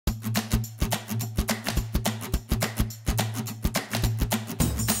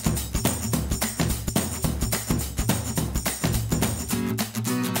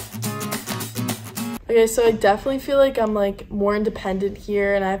Okay, so I definitely feel like I'm like more independent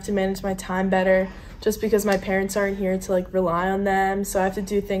here and I have to manage my time better just because my parents aren't here to like rely on them. So I have to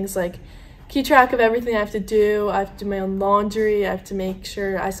do things like keep track of everything I have to do. I have to do my own laundry. I have to make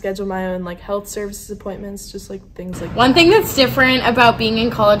sure I schedule my own like health services appointments, just like things like that. One thing that's different about being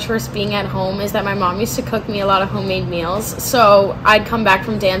in college versus being at home is that my mom used to cook me a lot of homemade meals. So I'd come back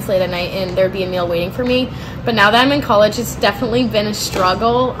from dance late at night and there'd be a meal waiting for me. But now that I'm in college, it's definitely been a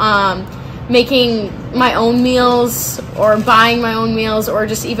struggle. Making my own meals or buying my own meals or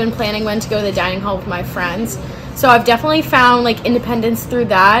just even planning when to go to the dining hall with my friends. So I've definitely found like independence through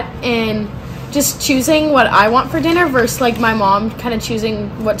that and just choosing what I want for dinner versus like my mom kind of choosing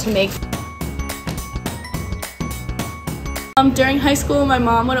what to make. During high school, my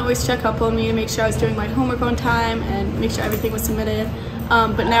mom would always check up on me and make sure I was doing my homework on time and make sure everything was submitted.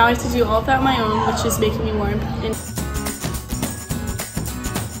 But now I have to do all of that on my own, which is making me more independent.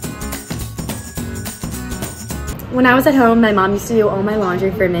 When I was at home, my mom used to do all my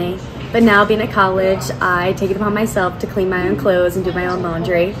laundry for me, but now being at college, I take it upon myself to clean my own clothes and do my own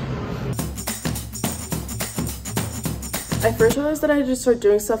laundry. I first realized that I had to start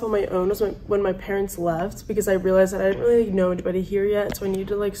doing stuff on my own when my parents left, because I realized that I didn't really know anybody here yet, so I needed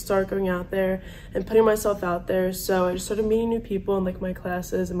to like start going out there and putting myself out there. So I just started meeting new people in like my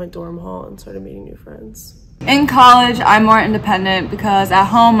classes and my dorm hall and started meeting new friends. In college, I'm more independent because at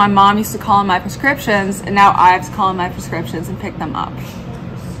home my mom used to call in my prescriptions and now I have to call in my prescriptions and pick them up.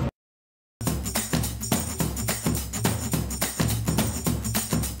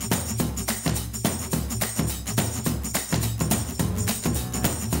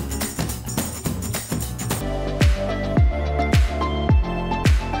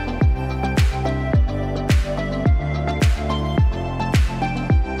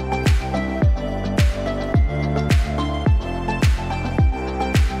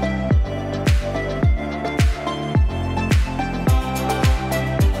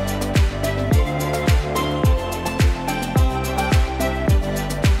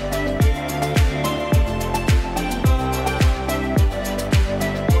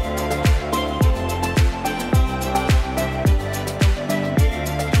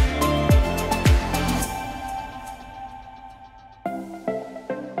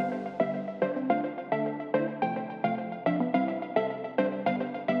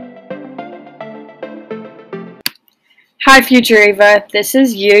 Hi, future Ava. This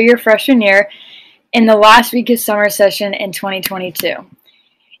is you, your freshman year, in the last week of summer session in 2022.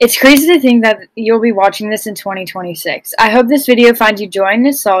 It's crazy to think that you'll be watching this in 2026. I hope this video finds you joy and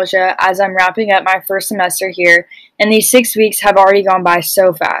nostalgia as I'm wrapping up my first semester here, and these 6 weeks have already gone by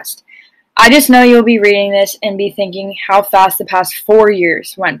so fast. I just know you'll be reading this and be thinking how fast the past 4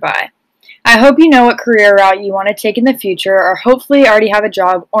 years went by. I hope you know what career route you want to take in the future, or hopefully already have a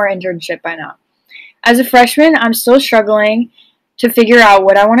job or internship by now. As a freshman, I'm still struggling to figure out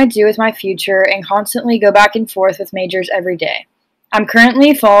what I want to do with my future and constantly go back and forth with majors every day. I'm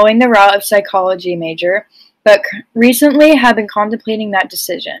currently following the route of psychology major, but recently have been contemplating that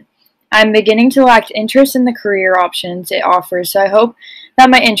decision. I'm beginning to lack interest in the career options it offers, so I hope that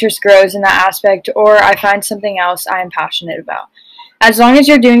my interest grows in that aspect or I find something else I am passionate about. As long as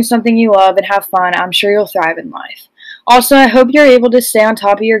you're doing something you love and have fun, I'm sure you'll thrive in life. Also, I hope you're able to stay on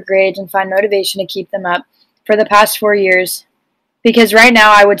top of your grades and find motivation to keep them up for the past 4 years, because right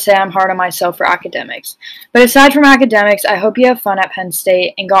now I would say I'm hard on myself for academics. But aside from academics, I hope you have fun at Penn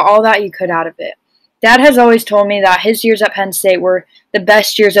State and got all that you could out of it. Dad has always told me that his years at Penn State were the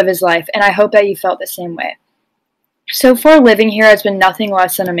best years of his life, and I hope that you felt the same way. So far, living here has been nothing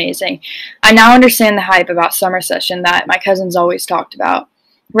less than amazing. I now understand the hype about summer session that my cousins always talked about.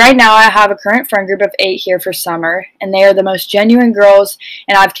 Right now, I have a current friend group of 8 here for summer, and they are the most genuine girls,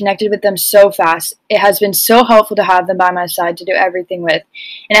 and I've connected with them so fast. It has been so helpful to have them by my side to do everything with,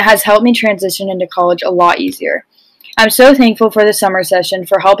 and it has helped me transition into college a lot easier. I'm so thankful for the summer session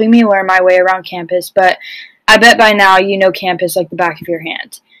for helping me learn my way around campus, but I bet by now you know campus like the back of your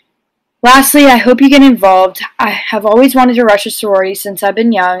hand. Lastly, I hope you get involved. I have always wanted to rush a sorority since I've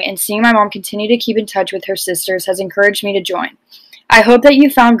been young, and seeing my mom continue to keep in touch with her sisters has encouraged me to join. I hope that you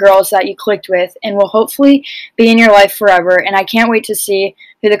found girls that you clicked with and will hopefully be in your life forever, and I can't wait to see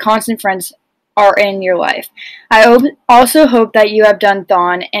who the constant friends are in your life. I also hope that you have done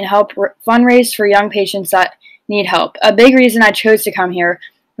Thon and help fundraise for young patients that need help. A big reason I chose to come here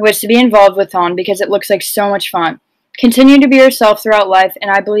was to be involved with Thon because it looks like so much fun. Continue to be yourself throughout life, and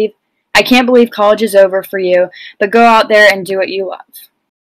I can't believe college is over for you, but go out there and do what you love.